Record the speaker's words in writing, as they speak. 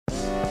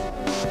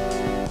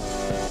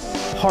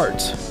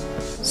heart,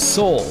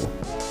 soul,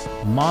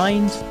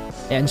 mind,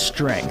 and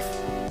strength.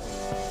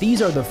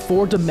 These are the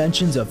 4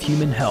 dimensions of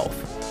human health.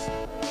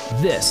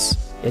 This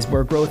is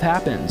where growth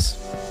happens,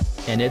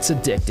 and it's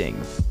addicting.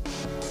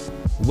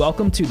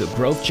 Welcome to the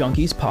Growth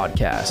Junkies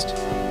podcast.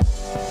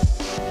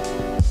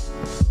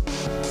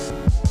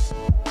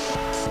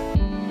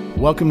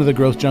 Welcome to the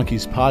Growth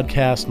Junkies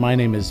podcast. My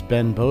name is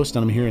Ben Bost,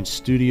 and I'm here in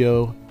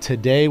studio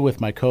today with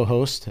my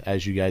co-host,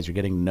 as you guys are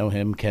getting to know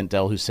him, Kent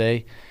Del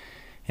Husay.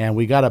 And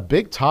we got a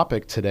big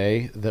topic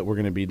today that we're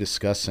going to be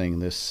discussing,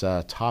 this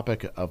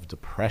topic of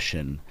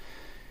depression.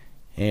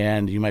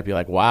 And you might be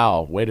like,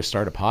 wow, way to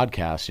start a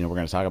podcast. We're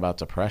going to talk about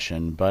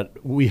depression. But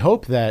we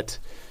hope that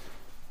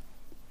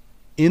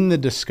in the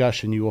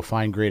discussion, you will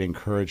find great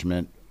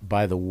encouragement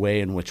by the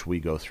way in which we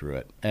go through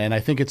it. And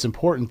I think it's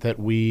important that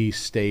we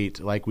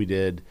state, like we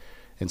did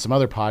in some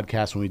other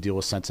podcasts when we deal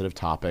with sensitive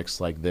topics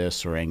like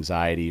this or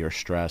anxiety or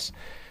stress,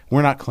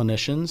 we're not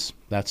clinicians.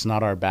 That's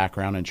not our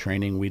background and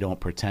training. We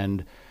don't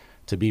pretend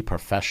to be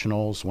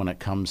professionals when it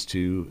comes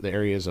to the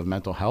areas of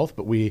mental health,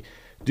 but we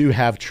do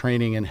have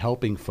training in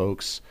helping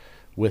folks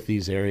with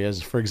these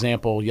areas. For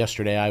example,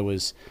 yesterday I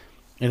was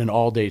in an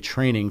all-day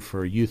training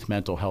for youth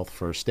mental health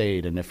first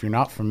aid. And if you're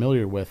not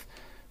familiar with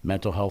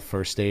mental health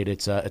first aid,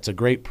 it's a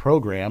great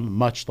program,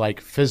 much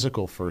like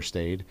physical first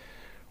aid,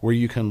 where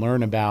you can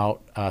learn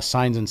about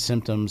signs and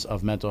symptoms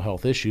of mental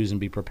health issues and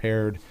be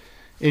prepared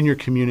in your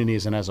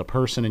communities and as a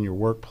person in your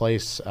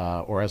workplace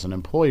or as an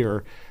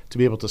employer to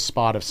be able to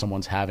spot if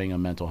someone's having a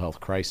mental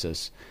health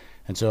crisis.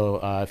 And so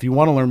if you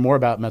want to learn more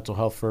about mental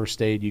health first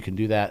aid, you can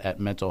do that at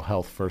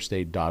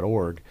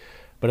mentalhealthfirstaid.org.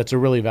 But it's a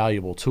really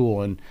valuable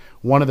tool. And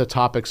one of the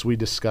topics we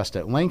discussed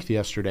at length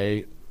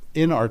yesterday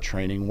in our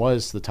training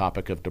was the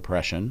topic of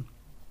depression.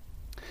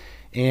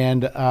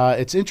 And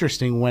it's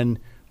interesting when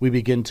we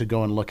begin to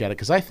go and look at it,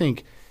 because I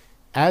think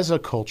as a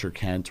culture,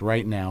 Kent,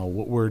 right now,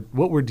 what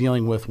we're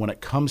dealing with when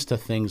it comes to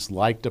things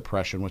like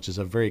depression, which is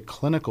a very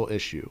clinical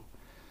issue,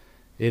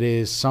 it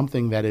is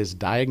something that is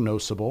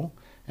diagnosable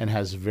and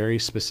has very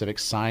specific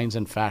signs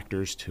and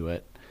factors to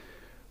it.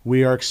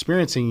 We are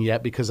experiencing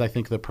yet, because I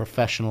think the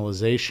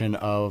professionalization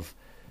of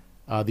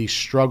these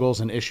struggles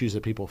and issues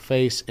that people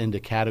face into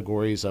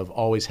categories of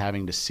always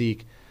having to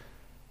seek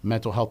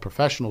mental health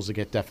professionals to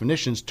get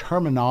definitions,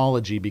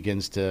 terminology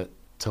begins to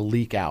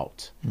leak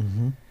out.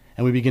 Mm-hmm.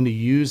 And we begin to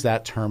use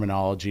that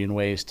terminology in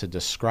ways to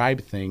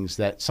describe things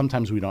that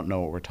sometimes we don't know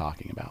what we're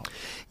talking about.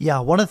 Yeah,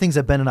 one of the things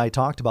that Ben and I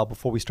talked about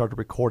before we started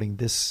recording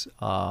this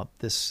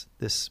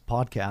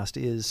podcast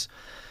is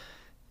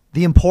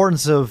the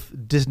importance of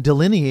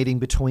delineating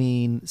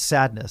between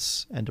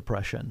sadness and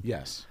depression.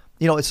 Yes.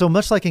 It's so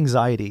much like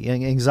anxiety.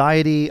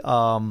 Anxiety,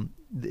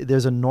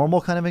 there's a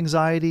normal kind of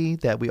anxiety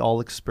that we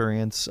all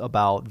experience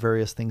about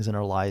various things in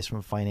our lives,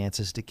 from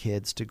finances to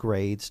kids to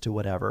grades to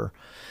whatever.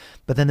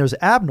 But then there's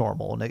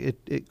abnormal, and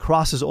it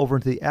crosses over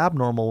into the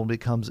abnormal and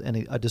becomes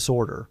a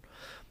disorder.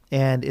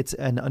 And it's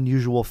an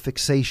unusual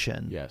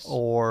fixation, yes,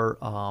 or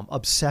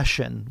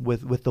obsession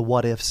with the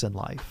what-ifs in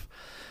life.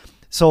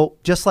 So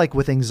just like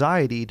with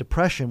anxiety,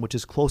 depression, which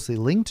is closely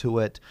linked to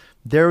it,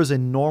 there is a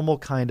normal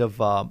kind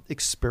of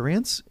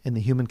experience in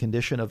the human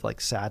condition of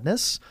like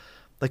sadness.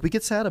 Like we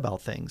get sad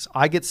about things.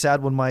 I get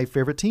sad when my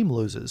favorite team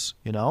loses,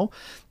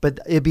 but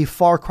it'd be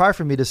far cry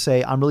for me to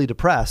say I'm really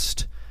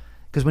depressed,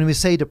 because when we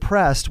say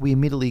depressed, we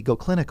immediately go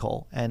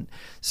clinical. And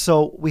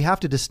so we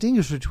have to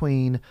distinguish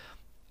between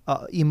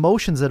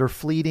emotions that are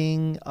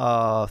fleeting,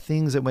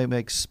 things that we may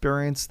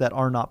experience that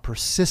are not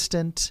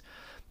persistent,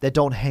 that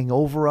don't hang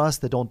over us,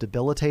 that don't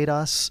debilitate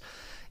us.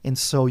 And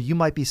so you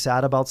might be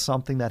sad about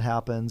something that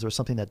happens or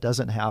something that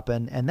doesn't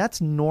happen, and that's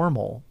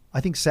normal.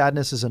 I think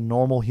sadness is a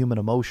normal human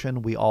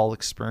emotion. We all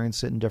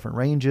experience it in different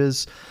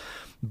ranges.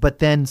 But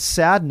then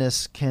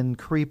sadness can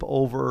creep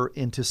over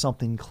into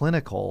something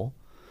clinical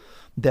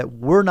that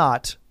we're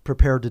not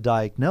prepared to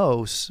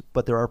diagnose,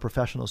 but there are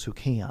professionals who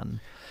can.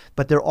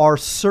 But there are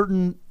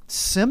certain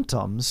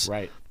symptoms,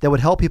 right, that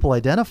would help people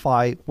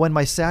identify when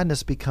my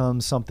sadness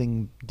becomes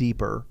something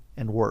deeper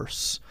and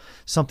worse,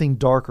 something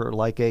darker,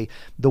 like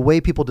the way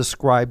people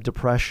describe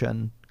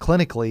depression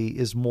clinically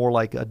is more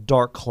like a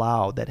dark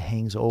cloud that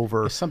hangs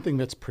over. It's something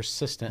that's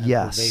persistent and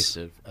yes,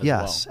 pervasive as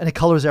yes, well. And it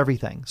colors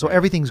everything. So right,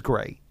 everything's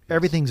gray, yes,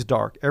 everything's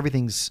dark,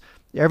 everything's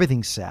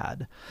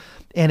sad,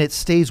 and it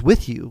stays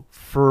with you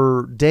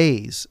for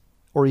days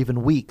or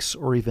even weeks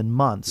or even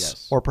months,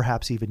 yes, or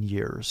perhaps even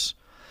years.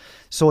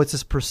 So it's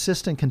this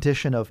persistent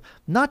condition of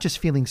not just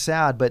feeling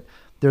sad, but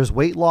there's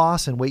weight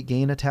loss and weight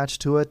gain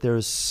attached to it.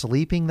 There's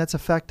sleeping that's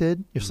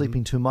affected. You're mm-hmm.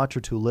 sleeping too much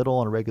or too little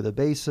on a regular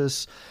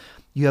basis.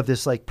 You have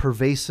this like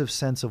pervasive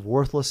sense of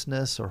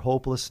worthlessness or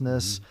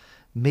hopelessness,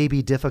 mm-hmm.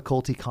 maybe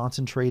difficulty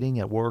concentrating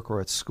at work or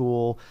at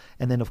school.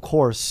 And then, of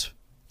course,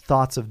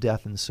 thoughts of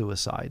death and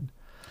suicide.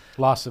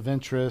 Loss of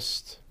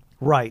interest.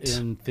 Right.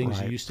 In things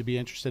right, you used to be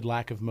interested,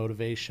 lack of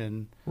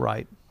motivation.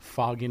 Right.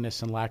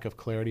 Fogginess and lack of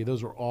clarity.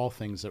 Those were all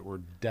things that were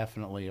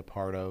definitely a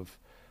part of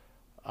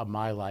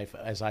my life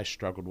as I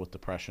struggled with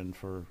depression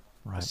for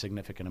a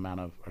significant amount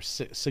of, or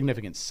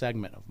significant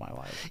segment of my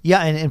life.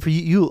 Yeah, and for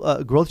you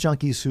growth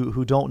junkies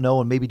who don't know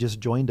and maybe just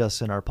joined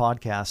us in our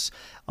podcasts,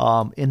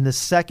 in the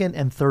second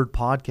and third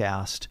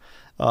podcast,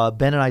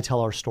 Ben and I tell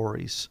our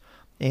stories.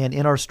 And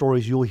in our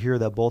stories, you'll hear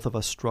that both of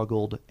us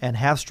struggled and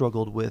have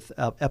struggled with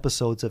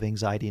episodes of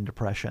anxiety and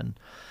depression.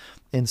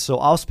 And so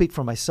I'll speak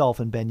for myself,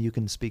 and Ben, you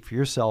can speak for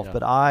yourself. Yeah.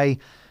 But I,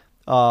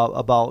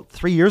 about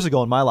 3 years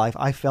ago in my life,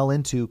 I fell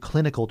into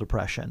clinical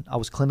depression. I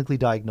was clinically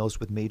diagnosed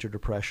with major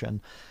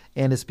depression.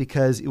 And it's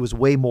because it was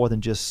way more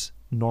than just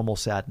normal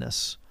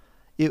sadness.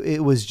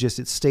 It was just,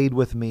 it stayed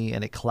with me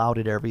and it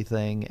clouded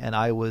everything. And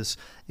I was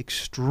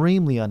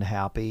extremely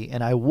unhappy.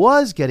 And I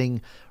was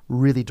getting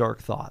really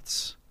dark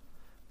thoughts.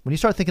 When you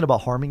start thinking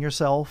about harming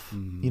yourself,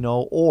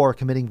 or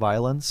committing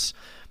violence,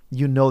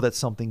 you know that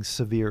something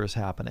severe is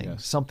happening.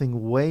 Yes.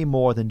 Something way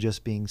more than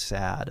just being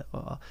sad,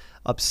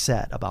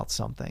 upset about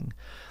something.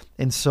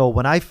 And so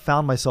when I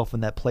found myself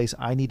in that place,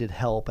 I needed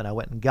help, and I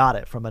went and got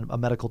it from a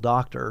medical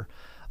doctor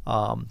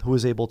who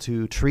was able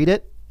to treat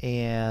it.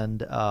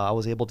 And I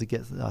was able to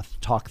get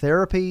talk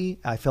therapy.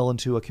 I fell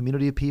into a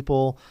community of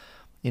people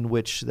in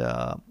which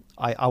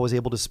I was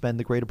able to spend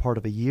the greater part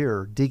of a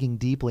year digging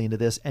deeply into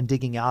this and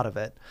digging out of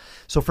it.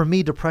 So for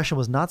me, depression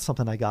was not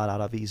something I got out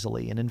of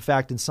easily. And in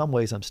fact, in some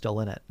ways, I'm still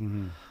in it.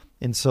 Mm-hmm.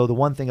 And so the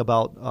one thing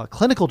about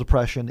clinical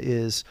depression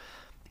is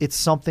it's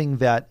something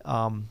that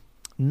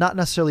not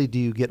necessarily do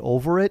you get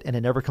over it and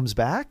it never comes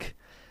back,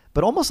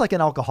 but almost like an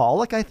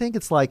alcoholic, I think.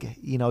 It's like,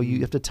 you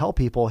have to tell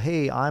people,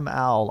 hey, I'm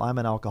Al, I'm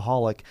an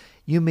alcoholic.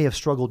 You may have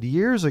struggled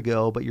years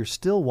ago, but you're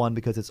still one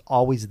because it's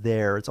always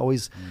there. It's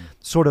always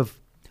sort of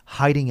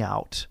hiding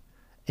out.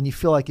 And you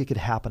feel like it could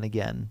happen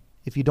again.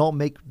 If you don't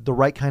make the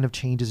right kind of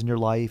changes in your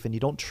life and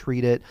you don't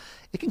treat it,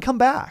 it can come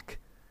back.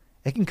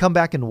 It can come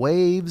back in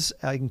waves.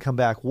 It can come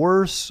back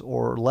worse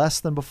or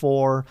less than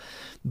before.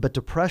 But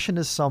depression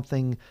is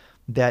something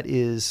that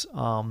is,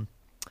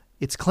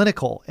 it's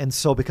clinical. And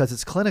so because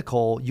it's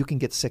clinical, you can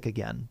get sick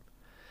again.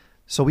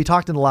 So we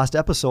talked in the last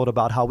episode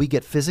about how we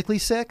get physically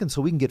sick. And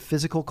so we can get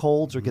physical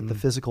colds or get the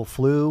physical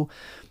flu.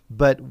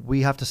 But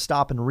we have to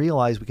stop and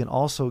realize we can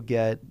also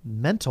get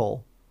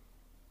mental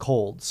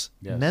colds,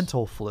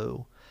 mental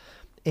flu.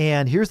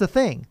 And here's the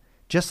thing,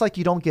 just like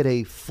you don't get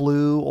a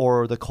flu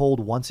or the cold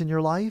once in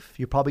your life,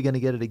 you're probably going to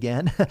get it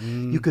again.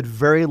 You could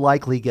very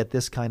likely get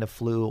this kind of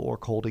flu or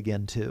cold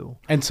again too.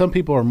 And some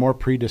people are more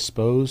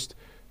predisposed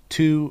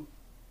to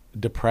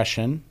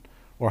depression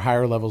or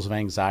higher levels of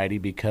anxiety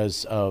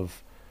because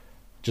of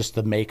just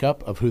the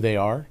makeup of who they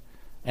are.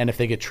 And if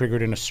they get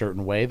triggered in a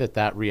certain way,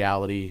 that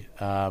reality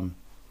can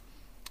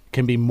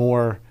be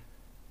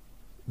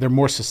they're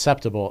more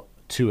susceptible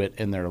to it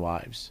in their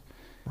lives.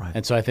 Right.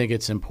 And so I think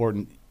it's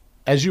important.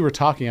 As you were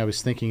talking, I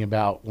was thinking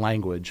about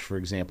language, for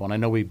example, and I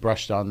know we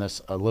brushed on this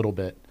a little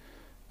bit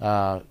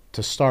to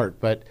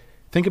start, but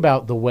think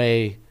about the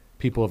way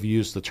people have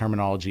used the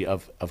terminology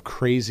of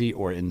crazy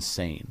or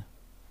insane,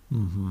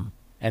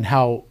 and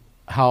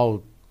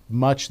how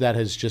much that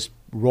has just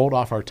rolled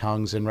off our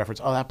tongues in reference,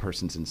 oh, that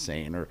person's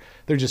insane, or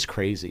they're just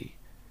crazy.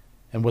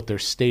 And what they're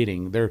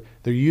stating, they're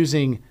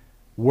using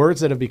words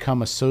that have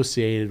become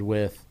associated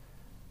with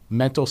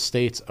mental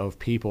states of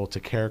people to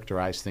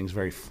characterize things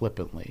very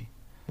flippantly.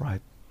 Right.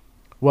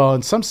 Well,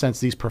 in some sense,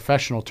 these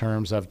professional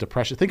terms of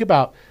depression, think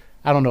about,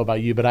 I don't know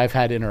about you, but I've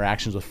had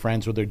interactions with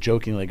friends where they're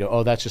jokingly go,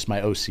 oh, that's just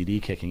my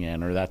OCD kicking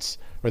in, or that's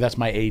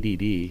my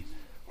ADD,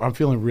 or I'm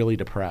feeling really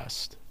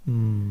depressed.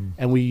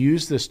 And we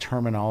use this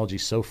terminology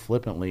so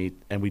flippantly,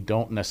 and we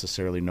don't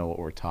necessarily know what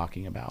we're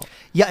talking about.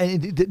 Yeah,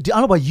 and I don't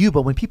know about you,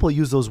 but when people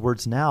use those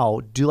words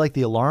now, do like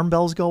the alarm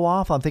bells go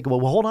off? I'm thinking,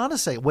 well, hold on a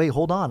second. Wait,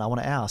 hold on. I want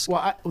to ask.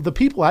 Well, the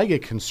people I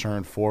get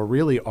concerned for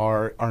really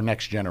are our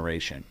next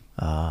generation.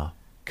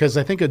 Because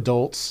I think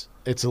adults,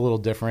 it's a little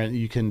different.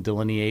 You can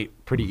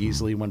delineate pretty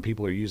easily when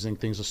people are using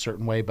things a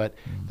certain way. But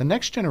the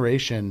next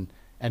generation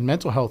and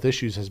mental health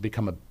issues has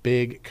become a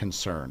big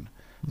concern.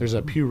 There's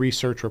a Pew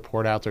Research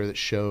report out there that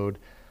showed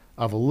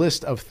of a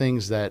list of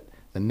things that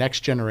the next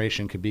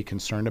generation could be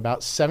concerned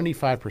about.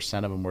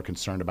 75% of them were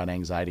concerned about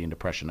anxiety and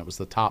depression. That was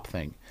the top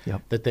thing,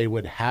 that they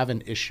would have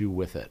an issue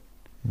with it.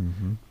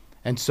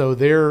 And so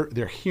they're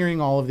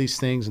hearing all of these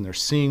things and they're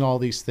seeing all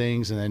these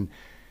things, and then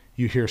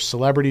you hear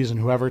celebrities and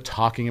whoever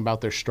talking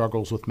about their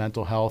struggles with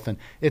mental health, and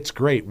it's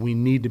great. We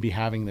need to be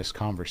having this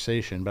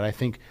conversation, but I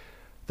think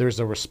there's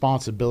a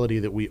responsibility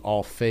that we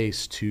all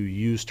face to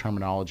use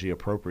terminology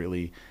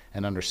appropriately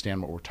and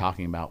understand what we're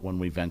talking about when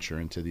we venture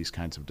into these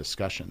kinds of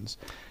discussions.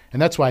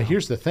 And that's why,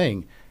 here's the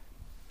thing,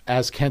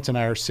 as Kent and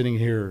I are sitting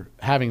here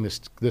having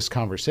this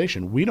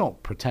conversation, we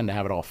don't pretend to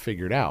have it all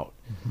figured out.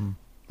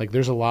 Like,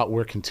 there's a lot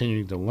we're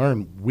continuing to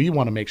learn. We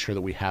want to make sure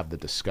that we have the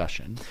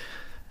discussion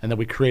and that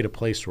we create a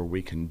place where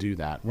we can do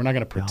that. We're not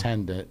going to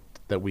pretend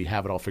that we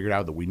have it all figured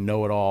out, that we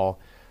know it all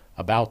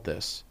about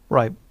this.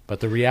 Right. But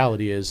the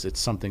reality is it's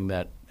something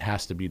that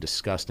has to be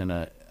discussed in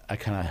a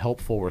kind of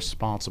helpful,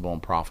 responsible,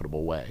 and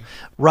profitable way.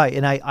 Right.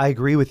 And I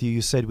agree with you.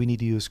 You said we need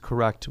to use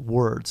correct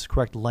words,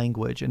 correct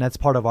language. And that's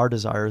part of our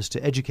desire, is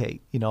to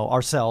educate,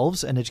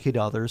 ourselves and educate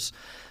others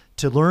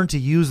to learn to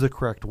use the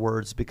correct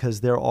words,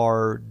 because there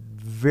are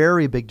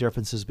very big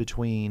differences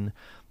between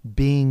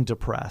being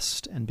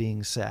depressed and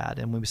being sad.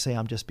 And when we say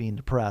I'm just being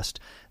depressed,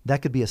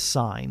 that could be a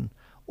sign,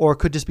 or it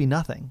could just be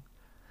nothing.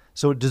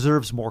 So it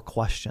deserves more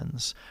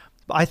questions.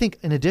 I think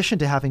in addition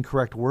to having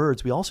correct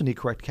words, we also need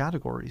correct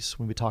categories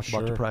when we talk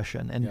about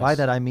depression. And by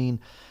that, I mean,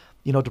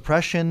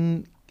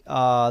 depression,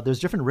 there's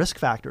different risk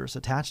factors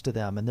attached to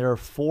them. And there are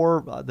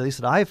four, at least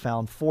that I've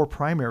found, four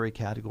primary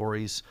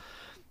categories.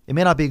 It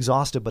may not be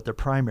exhaustive, but they're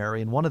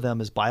primary. And one of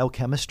them is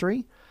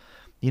biochemistry.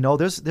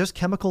 There's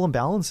chemical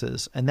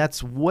imbalances, and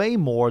that's way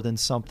more than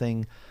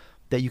something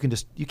that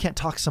you can't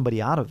talk somebody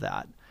out of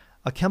that.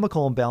 A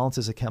chemical imbalance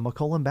is a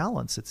chemical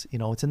imbalance. It's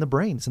in the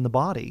brain, it's in the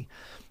body.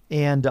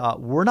 And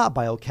we're not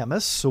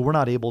biochemists, so we're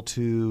not able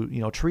to,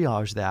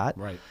 triage that.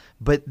 Right.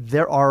 But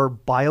there are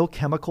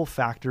biochemical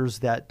factors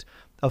that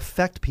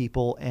affect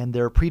people and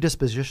their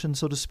predisposition,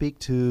 so to speak,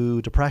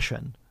 to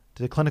depression,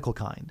 to the clinical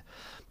kind.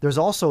 There's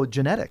also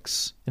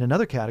genetics in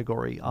another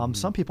category.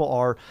 Some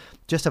people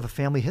just have a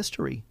family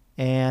history,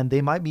 and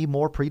they might be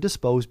more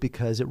predisposed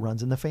because it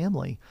runs in the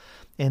family.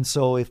 And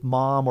so if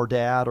mom or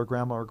dad or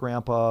grandma or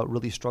grandpa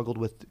really struggled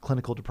with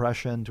clinical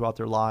depression throughout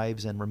their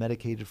lives and were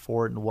medicated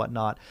for it and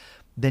whatnot,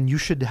 then you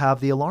should have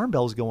the alarm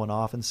bells going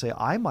off and say,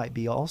 I might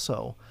be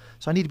also.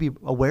 So I need to be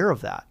aware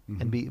of that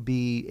and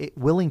be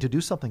willing to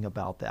do something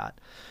about that.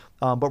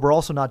 But we're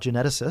also not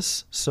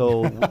geneticists,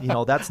 so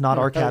that's not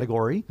our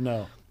category.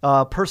 No.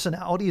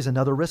 Personality is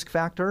another risk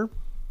factor.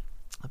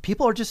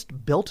 People are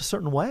just built a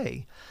certain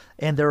way.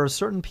 And there are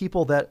certain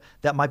people that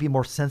might be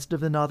more sensitive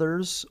than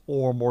others,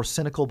 or more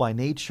cynical by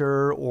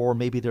nature, or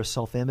maybe their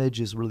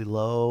self-image is really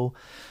low.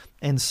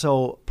 And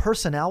so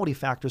personality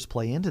factors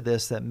play into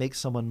this that make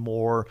someone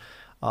more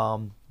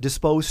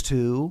disposed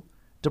to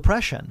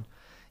depression.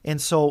 And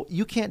so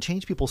you can't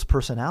change people's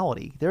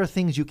personality. There are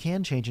things you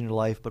can change in your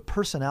life, but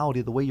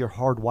personality, the way you're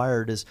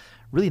hardwired, is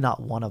really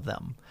not one of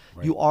them.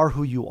 Right. You are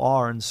who you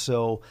are. And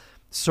so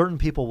certain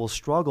people will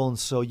struggle, and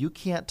so you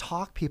can't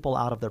talk people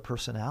out of their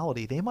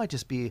personality. They might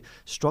just be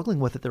struggling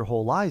with it their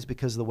whole lives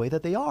because of the way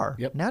that they are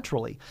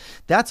naturally.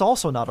 That's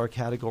also not our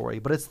category,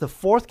 but it's the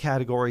fourth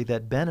category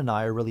that Ben and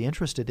I are really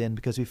interested in,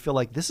 because we feel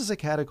like this is a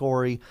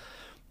category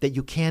that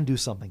you can do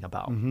something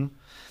about.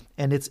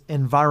 And it's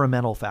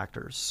environmental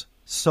factors.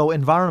 So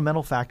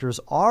environmental factors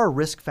are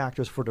risk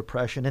factors for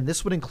depression, and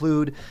this would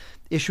include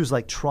issues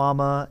like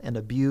trauma and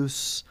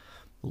abuse,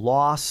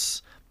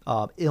 loss,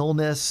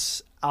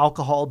 illness,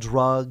 alcohol,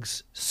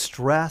 drugs,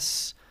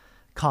 stress,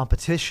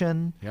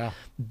 competition. Yeah.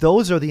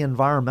 Those are the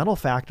environmental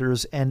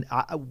factors. And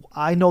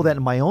I know that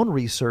in my own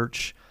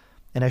research,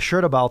 and I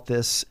shared about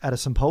this at a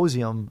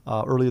symposium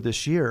earlier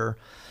this year,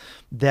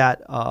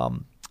 that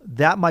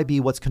that might be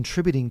what's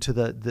contributing to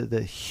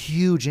the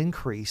huge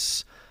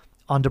increase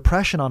on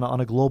depression on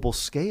a global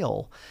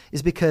scale,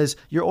 is because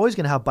you're always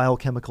going to have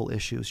biochemical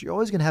issues. You're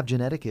always going to have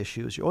genetic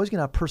issues. You're always going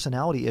to have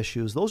personality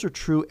issues. Those are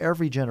true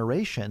every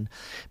generation.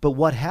 But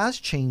what has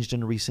changed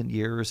in recent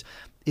years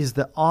is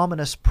the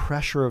ominous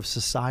pressure of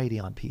society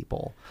on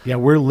people. Yeah,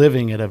 we're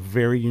living at a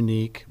very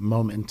unique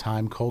moment in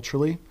time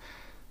culturally.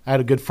 I had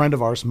a good friend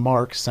of ours,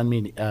 Mark, send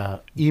me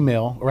an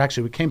email, or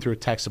actually it came through a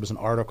text. It was an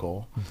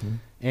article.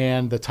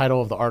 And the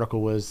title of the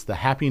article was The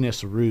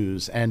Happiness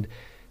Ruse. And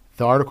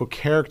the article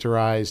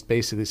characterized,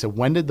 basically said,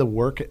 when did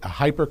a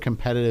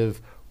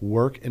hyper-competitive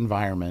work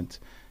environment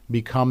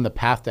become the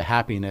path to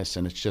happiness,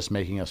 and it's just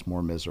making us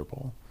more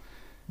miserable?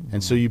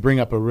 And so you bring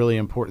up a really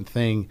important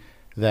thing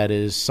that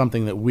is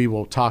something that we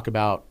will talk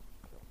about,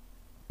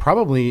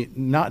 probably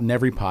not in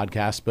every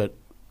podcast, but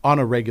on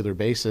a regular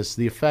basis,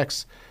 the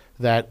effects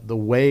that the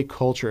way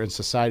culture and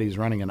society is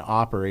running and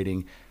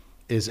operating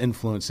is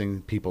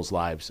influencing people's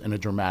lives in a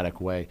dramatic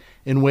way,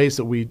 in ways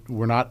that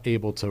we're not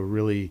able to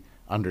really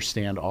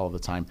understand all the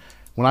time.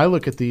 When I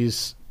look at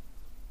these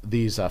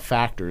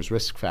factors,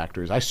 risk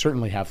factors, I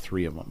certainly have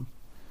three of them.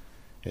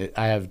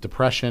 I have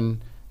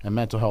depression and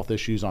mental health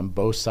issues on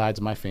both sides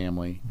of my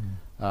family.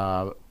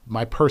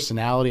 My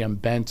personality, I'm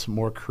bent,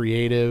 more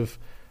creative,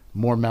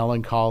 more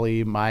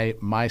melancholy.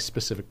 My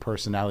specific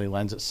personality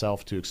lends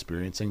itself to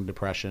experiencing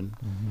depression,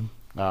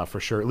 for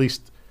sure, at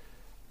least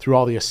through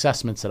all the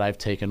assessments that I've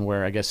taken,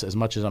 where I guess as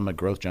much as I'm a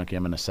growth junkie,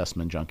 I'm an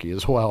assessment junkie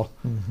as well.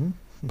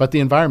 But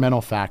the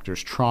environmental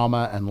factors,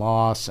 trauma and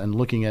loss, and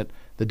looking at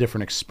the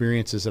different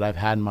experiences that I've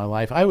had in my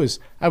life, I was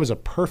a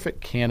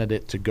perfect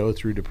candidate to go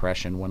through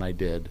depression when I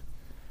did.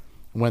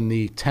 When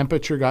the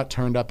temperature got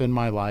turned up in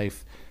my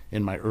life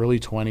in my early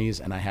 20s,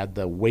 and I had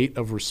the weight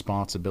of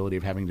responsibility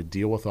of having to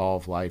deal with all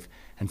of life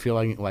and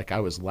feeling like I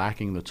was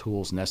lacking the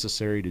tools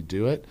necessary to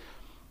do it,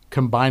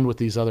 combined with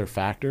these other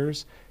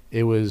factors,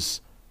 it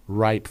was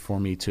ripe for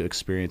me to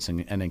experience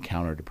and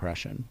encounter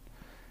depression.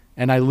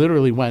 And I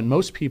literally went,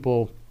 most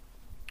people,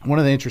 one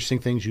of the interesting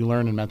things you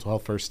learn in mental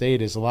health first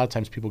aid is a lot of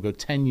times people go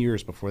 10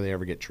 years before they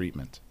ever get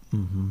treatment.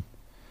 And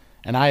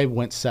I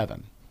went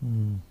 7.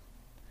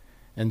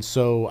 And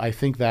so I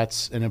think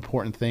that's an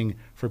important thing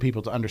for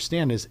people to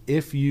understand, is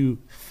if you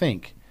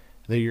think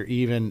that you're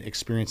even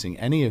experiencing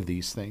any of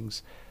these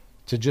things,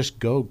 to just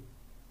go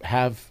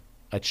have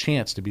a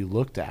chance to be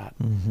looked at,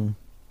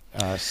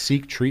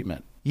 seek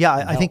treatment. Yeah,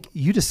 I think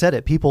you just said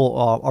it. People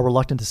are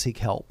reluctant to seek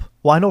help.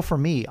 Well, I know for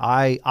me,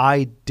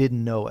 I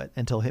didn't know it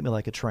until it hit me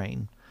like a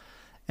train.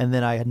 And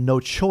then I had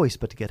no choice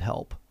but to get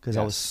help because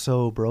I was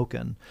so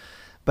broken.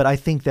 But I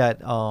think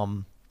that,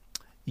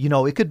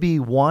 it could be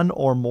one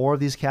or more of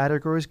these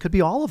categories, could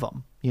be all of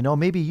them.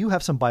 Maybe you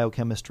have some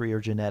biochemistry or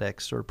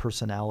genetics or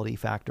personality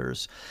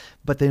factors,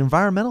 but the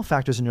environmental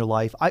factors in your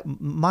life,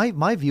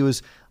 my view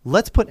is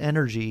let's put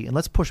energy and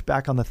let's push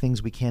back on the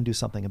things we can do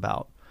something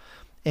about.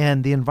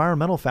 And the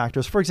environmental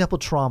factors, for example,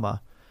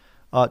 trauma.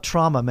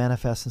 Trauma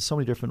manifests in so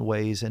many different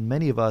ways, and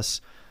many of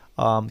us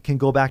can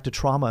go back to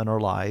trauma in our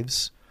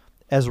lives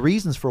as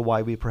reasons for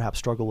why we perhaps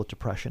struggle with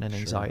depression and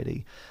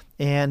anxiety.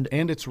 And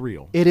it's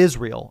real. It is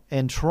real.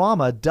 And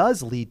trauma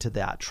does lead to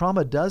that.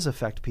 Trauma does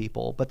affect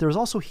people, but there's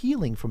also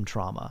healing from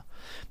trauma.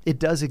 It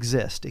does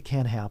exist. It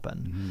can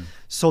happen.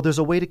 So there's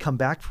a way to come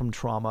back from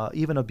trauma,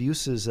 even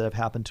abuses that have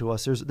happened to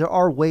us. There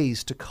are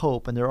ways to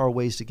cope, and there are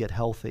ways to get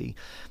healthy.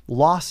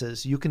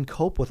 Losses, you can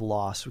cope with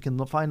loss. We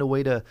can find a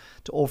way to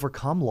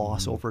overcome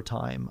loss over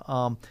time.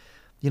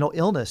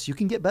 Illness, you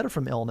can get better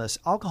from illness.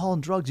 Alcohol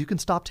and drugs, you can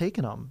stop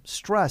taking them.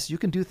 Stress, you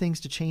can do things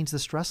to change the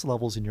stress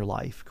levels in your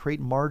life, create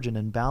margin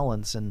and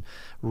balance and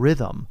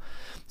rhythm.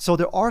 So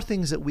there are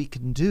things that we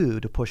can do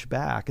to push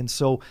back. And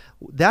so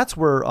that's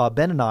where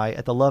Ben and I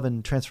at the Love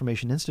and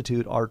Transformation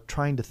Institute are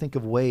trying to think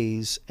of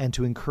ways and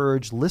to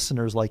encourage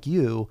listeners like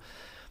you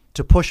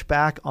to push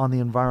back on the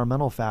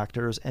environmental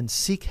factors and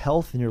seek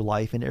health in your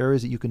life in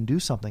areas that you can do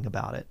something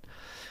about it.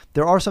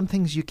 There are some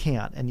things you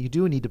can't, and you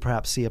do need to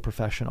perhaps see a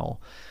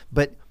professional,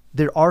 but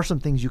there are some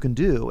things you can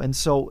do. And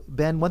so,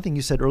 Ben, one thing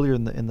you said earlier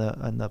in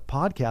the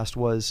podcast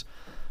was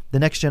the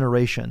next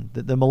generation,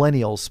 the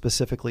millennials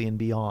specifically and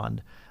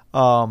beyond,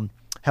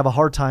 have a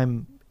hard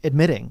time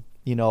admitting,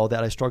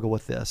 that I struggle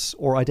with this,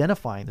 or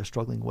identifying they're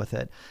struggling with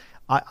it.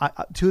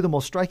 Two of the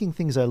most striking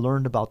things I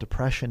learned about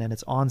depression and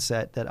its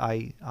onset that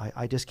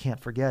I just can't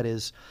forget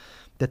is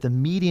that the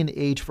median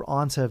age for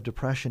onset of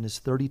depression is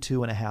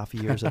 32 and a half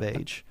years of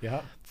age.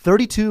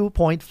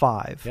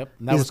 32.5. Yep.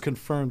 And that was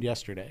confirmed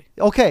yesterday.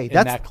 Okay.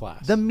 That's that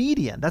class. The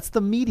median. That's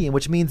the median,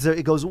 which means that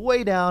it goes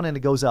way down and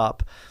it goes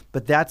up,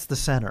 but that's the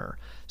center.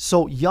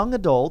 So young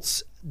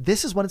adults,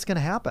 this is when it's going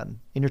to happen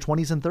in your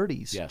 20s and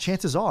 30s. Yes.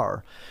 Chances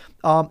are.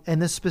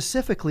 And then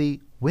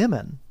specifically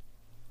women.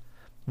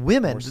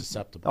 Women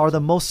are the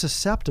most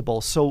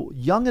susceptible. So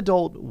young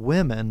adult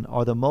women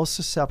are the most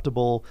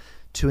susceptible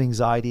to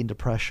anxiety and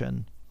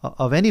depression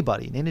of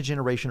anybody in any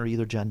generation or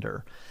either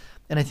gender.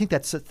 And I think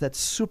that's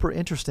super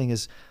interesting.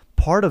 Is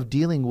part of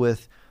dealing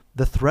with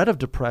the threat of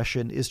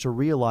depression is to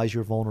realize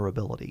your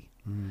vulnerability,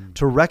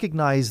 to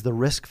recognize the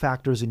risk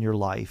factors in your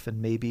life.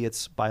 And maybe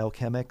it's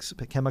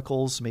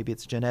chemicals, maybe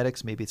it's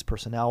genetics, maybe it's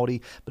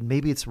personality, but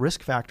maybe it's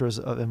risk factors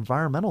of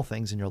environmental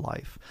things in your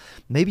life.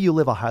 Maybe you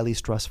live a highly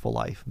stressful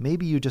life.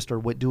 Maybe you just are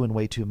doing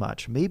way too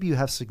much. Maybe you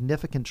have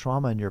significant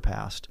trauma in your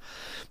past.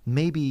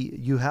 Maybe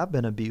you have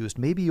been abused.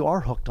 Maybe you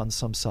are hooked on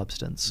some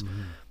substance.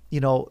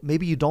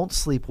 Maybe you don't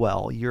sleep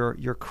well.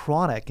 You're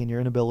chronic in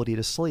your inability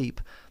to sleep.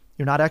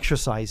 You're not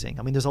exercising.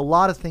 I mean, there's a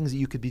lot of things that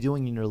you could be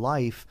doing in your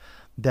life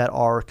that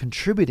are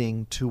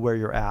contributing to where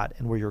you're at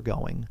and where you're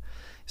going.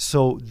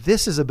 So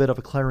this is a bit of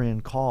a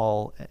clarion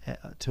call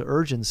to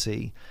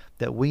urgency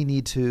that we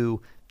need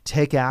to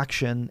take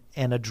action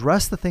and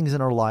address the things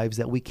in our lives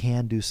that we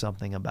can do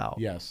something about.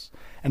 Yes.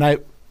 And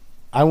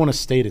I want to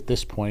state at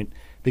this point,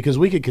 because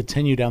we could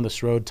continue down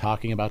this road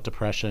talking about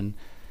depression,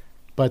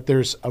 but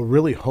there's a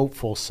really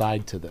hopeful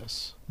side to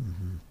this.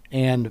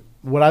 And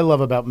what I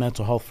love about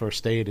mental health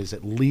first aid is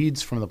it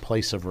leads from the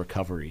place of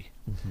recovery,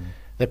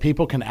 that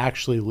people can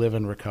actually live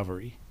in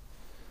recovery,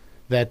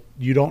 that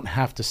you don't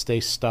have to stay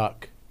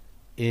stuck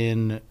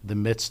in the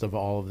midst of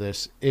all of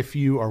this if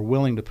you are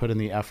willing to put in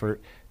the effort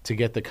to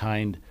get the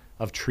kind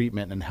of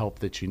treatment and help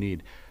that you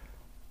need.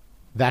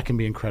 That can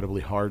be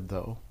incredibly hard,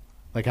 though.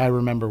 Like, I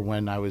remember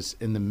when I was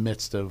in the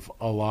midst of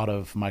a lot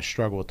of my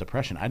struggle with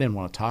depression, I didn't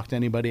want to talk to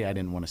anybody. I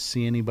didn't want to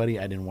see anybody.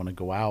 I didn't want to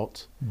go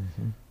out.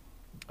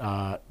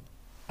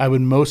 I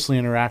would mostly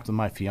interact with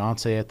my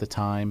fiance at the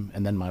time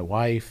and then my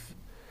wife,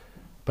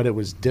 but it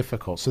was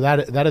difficult. So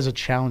that is a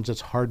challenge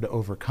that's hard to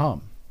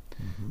overcome,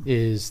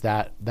 is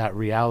that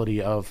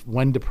reality of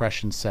when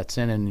depression sets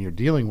in and you're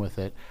dealing with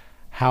it,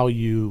 how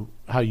you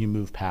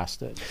move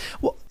past it.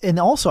 Well, and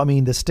also, I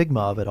mean, the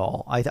stigma of it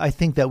all. I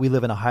think that we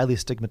live in a highly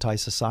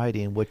stigmatized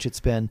society in which it's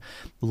been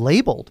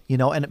labeled,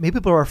 and maybe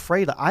people are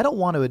afraid. I don't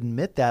want to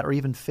admit that or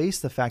even face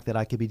the fact that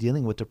I could be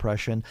dealing with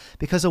depression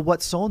because of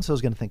what so-and-so is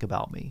going to think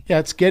about me. Yeah,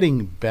 it's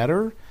getting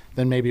better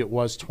than maybe it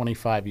was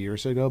 25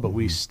 years ago, but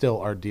we still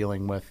are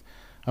dealing with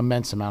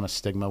immense amount of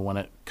stigma when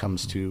it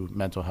comes to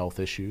mental health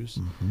issues.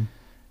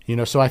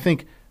 So I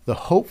think the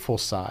hopeful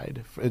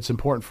side, it's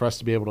important for us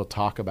to be able to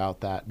talk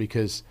about that,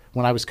 because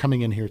when I was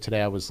coming in here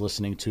today, I was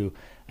listening to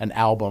an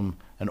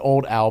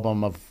old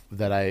album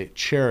that I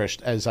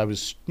cherished as I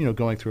was,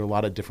 going through a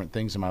lot of different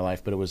things in my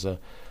life, but it was a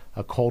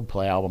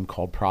Coldplay album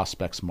called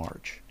Prospects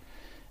March.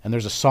 And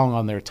there's a song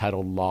on there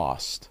titled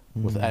Lost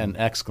with an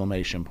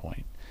exclamation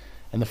point.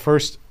 And the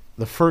first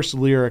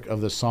lyric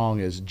of the song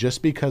is,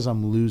 just because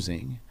I'm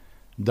losing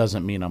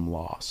doesn't mean I'm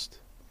lost.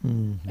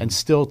 And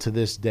still to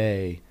this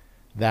day,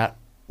 that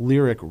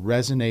lyric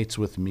resonates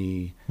with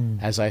me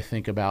as I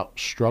think about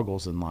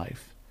struggles in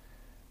life.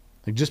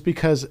 Like, just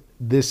because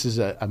this is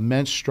an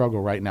immense struggle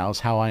right now is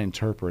how I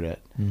interpret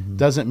it,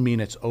 doesn't mean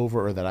it's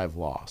over or that I've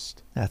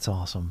lost. That's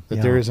awesome.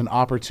 That there is an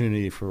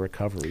opportunity for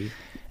recovery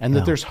and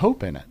that there's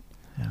hope in it.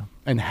 Yeah.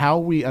 And how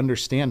we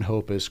understand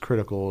hope is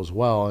critical as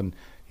well. And,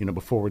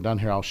 before we're done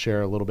here, I'll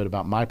share a little bit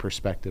about my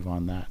perspective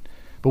on that.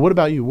 But what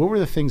about you? What were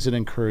the things that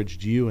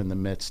encouraged you in the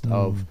midst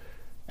of,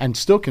 and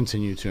still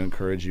continue to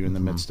encourage you in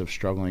the midst of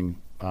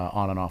struggling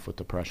on and off with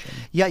depression?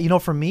 Yeah,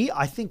 for me,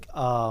 I think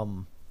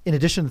in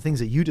addition to the things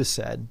that you just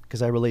said,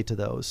 because I relate to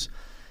those,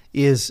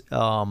 is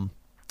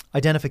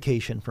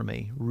identification for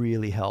me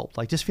really helped.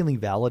 Like, just feeling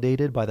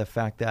validated by the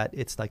fact that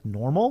it's like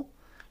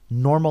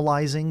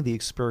normalizing the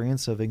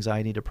experience of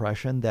anxiety,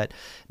 depression, that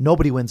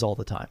nobody wins all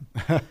the time.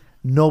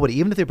 Nobody,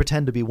 even if they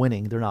pretend to be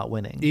winning, they're not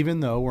winning. Even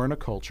though we're in a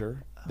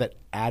culture that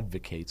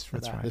advocates for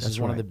that. Right. This is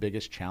one of the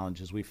biggest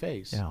challenges we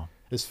face. Yeah.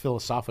 Is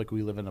philosophically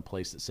we live in a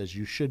place that says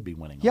you should be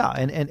winning. Yeah,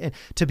 and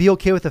to be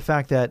okay with the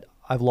fact that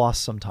I've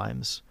lost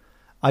sometimes.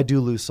 I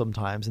do lose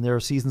sometimes, and there are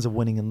seasons of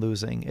winning and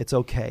losing. It's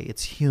okay.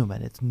 It's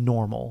human. It's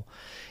normal.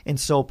 And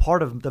so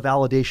part of the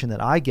validation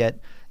that I get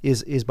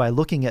is by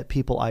looking at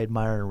people I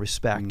admire and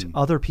respect,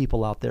 other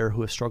people out there who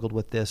have struggled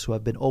with this, who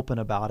have been open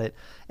about it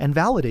and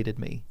validated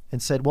me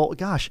and said, well,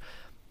 gosh,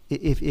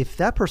 if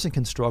that person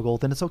can struggle,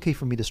 then it's okay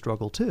for me to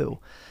struggle too.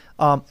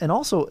 And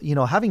also,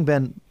 having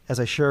been, as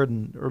I shared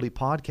in early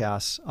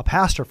podcasts, a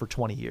pastor for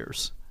 20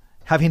 years,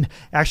 having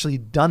actually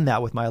done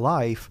that with my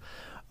life,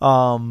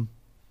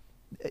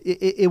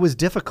 it was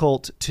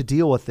difficult to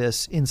deal with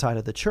this inside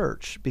of the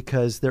church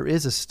because there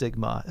is a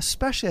stigma,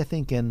 especially I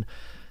think in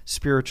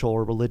spiritual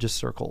or religious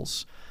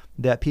circles,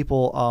 that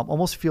people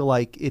almost feel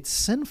like it's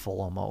sinful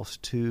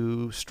almost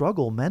to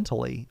struggle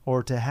mentally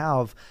or to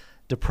have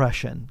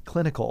depression,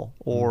 clinical,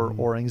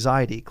 or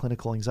anxiety,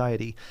 clinical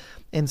anxiety.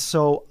 And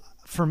so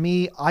for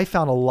me, I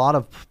found a lot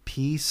of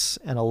peace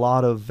and a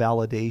lot of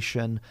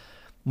validation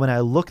when I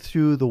looked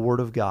through the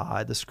Word of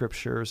God, the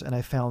Scriptures, and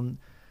I found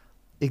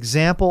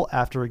example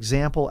after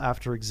example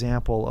after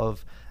example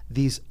of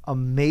these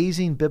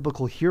amazing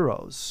biblical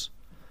heroes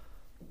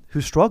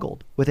who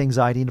struggled with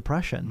anxiety and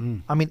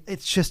depression. I mean,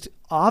 it's just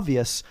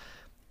obvious.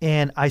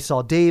 And I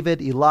saw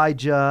David,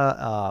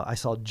 Elijah, I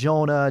saw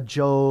Jonah,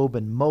 Job,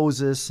 and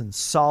Moses, and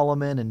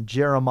Solomon, and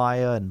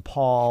Jeremiah, and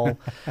Paul,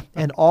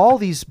 and all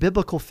these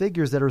biblical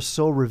figures that are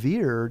so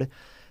revered,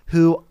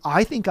 who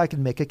I think I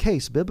can make a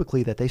case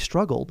biblically that they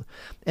struggled.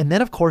 And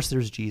then, of course,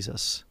 there's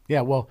Jesus.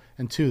 Yeah, well,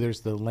 and two, there's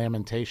the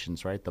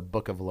Lamentations, right? The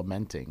book of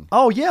lamenting.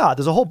 Oh, yeah,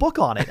 there's a whole book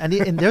on it.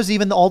 And there's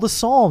even all the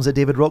Psalms that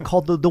David wrote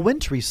called the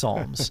Wintry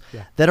Psalms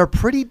that are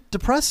pretty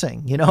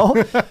depressing,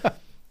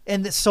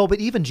 And so,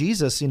 but even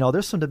Jesus,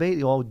 there's some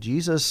debate,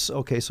 Jesus,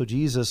 okay, so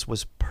Jesus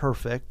was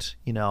perfect,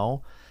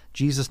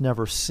 Jesus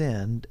never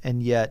sinned,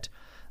 and yet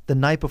the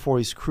night before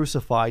he's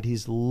crucified,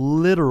 he's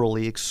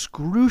literally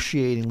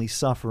excruciatingly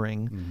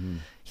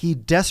suffering. He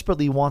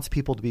desperately wants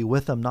people to be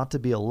with him, not to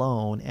be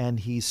alone, and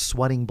he's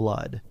sweating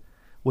blood,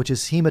 which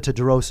is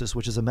hematidrosis,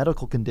 which is a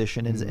medical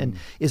condition and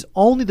is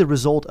only the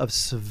result of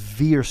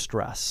severe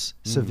stress,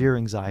 severe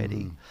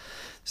anxiety.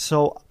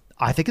 So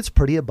I think it's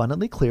pretty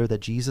abundantly clear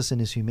that Jesus in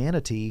his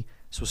humanity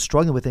was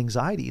struggling with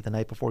anxiety the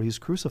night before he was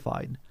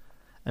crucified,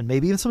 and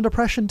maybe even some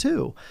depression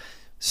too.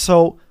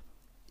 So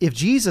if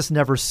Jesus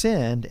never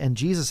sinned and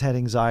Jesus had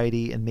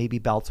anxiety and maybe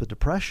bouts with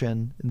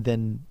depression,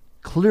 then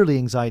clearly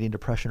anxiety and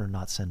depression are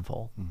not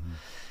sinful.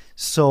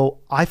 So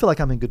I feel like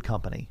I'm in good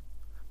company.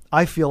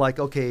 I feel like,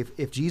 okay,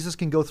 if Jesus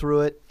can go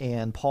through it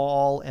and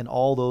Paul and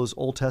all those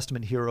Old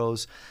Testament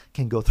heroes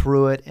can go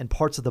through it and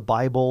parts of the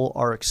Bible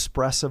are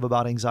expressive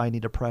about anxiety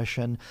and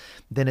depression,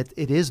 then it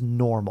is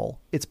normal.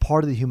 It's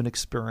part of the human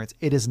experience.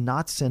 It is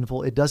not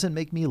sinful. It doesn't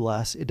make me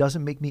less. It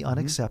doesn't make me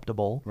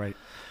unacceptable. Right.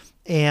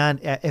 And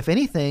if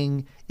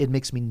anything, it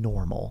makes me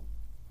normal.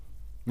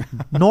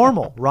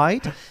 Normal,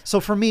 right? So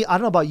for me, I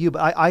don't know about you,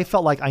 but I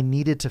felt like I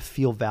needed to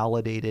feel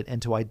validated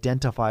and to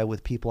identify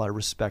with people I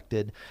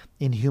respected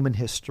in human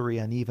history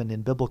and even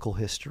in biblical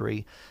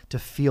history to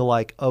feel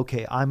like,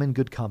 okay, I'm in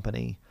good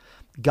company.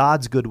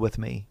 God's good with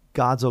me.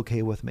 God's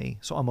okay with me.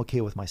 So I'm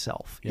okay with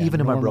myself, even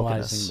in my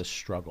brokenness. Normalizing the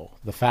struggle,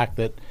 the fact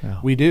that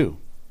we do.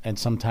 And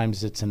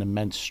sometimes it's an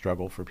immense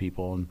struggle for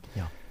people. And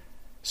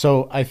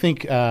so I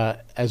think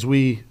as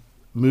we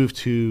move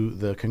to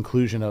the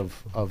conclusion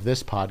of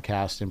this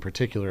podcast in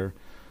particular,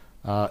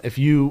 if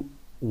you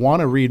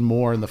want to read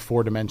more in the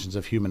 4 dimensions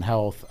of human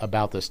health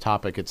about this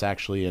topic, it's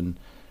actually in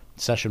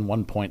session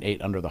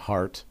 1.8 Under the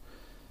Heart.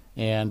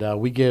 And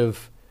we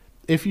give,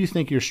 if you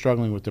think you're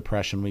struggling with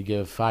depression, we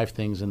give 5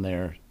 things in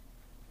there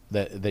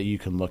that you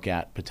can look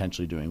at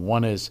potentially doing.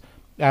 One is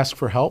ask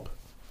for help.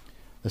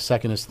 The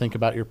second is think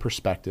about your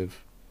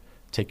perspective.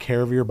 Take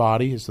care of your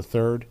body is the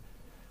third.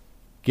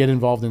 Get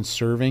involved in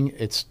serving.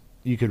 It's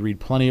you could read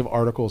plenty of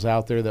articles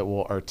out there that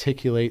will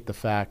articulate the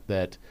fact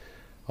that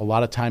a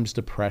lot of times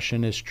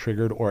depression is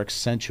triggered or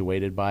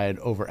accentuated by an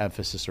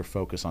overemphasis or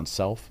focus on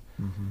self.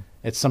 Mm-hmm.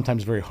 It's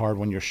sometimes very hard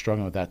when you're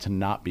struggling with that to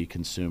not be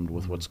consumed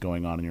with what's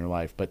going on in your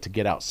life, but to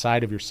get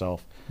outside of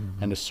yourself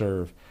and to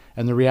serve.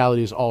 And the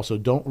reality is also,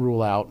 don't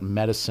rule out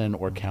medicine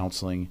or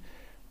counseling.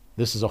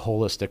 This is a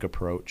holistic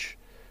approach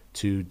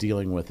to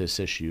dealing with this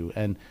issue.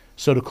 And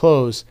so to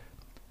close,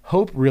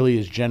 hope really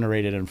is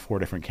generated in 4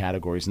 different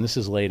categories, and this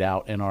is laid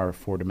out in our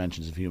 4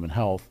 dimensions of human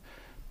health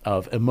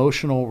of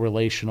emotional,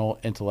 relational,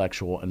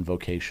 intellectual, and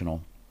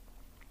vocational.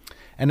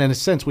 And in a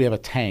sense, we have a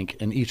tank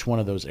in each one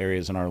of those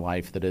areas in our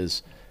life that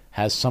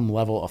has some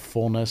level of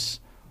fullness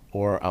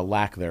or a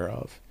lack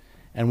thereof.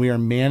 And we are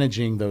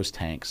managing those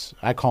tanks.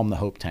 I call them the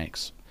hope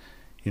tanks.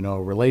 A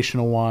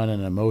relational one,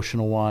 an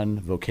emotional one,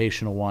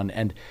 vocational one.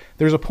 And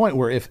there's a point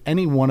where if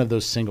any one of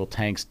those single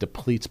tanks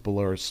depletes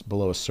below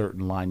a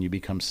certain line, you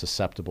become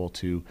susceptible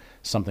to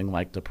something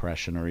like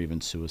depression or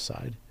even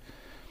suicide.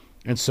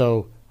 And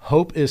so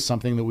hope is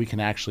something that we can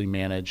actually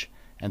manage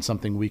and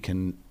something we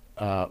can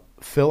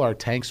fill our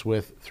tanks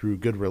with through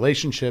good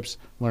relationships,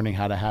 learning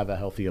how to have a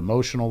healthy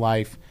emotional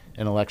life,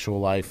 intellectual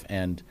life,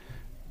 and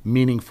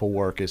meaningful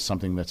work is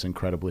something that's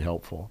incredibly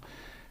helpful.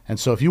 And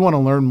so if you want to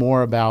learn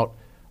more about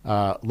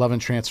Love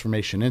and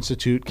Transformation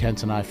Institute,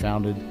 Kent and I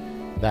founded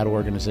that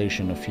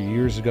organization a few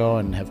years ago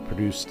and have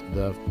produced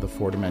the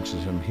 4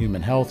 dimensions of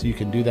human health. You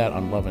can do that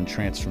on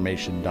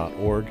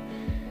loveandtransformation.org.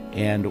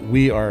 And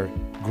we are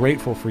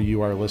grateful for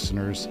you, our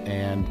listeners,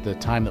 and the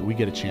time that we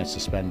get a chance to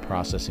spend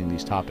processing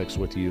these topics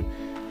with you.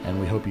 And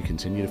we hope you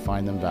continue to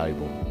find them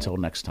valuable. Until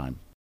next time.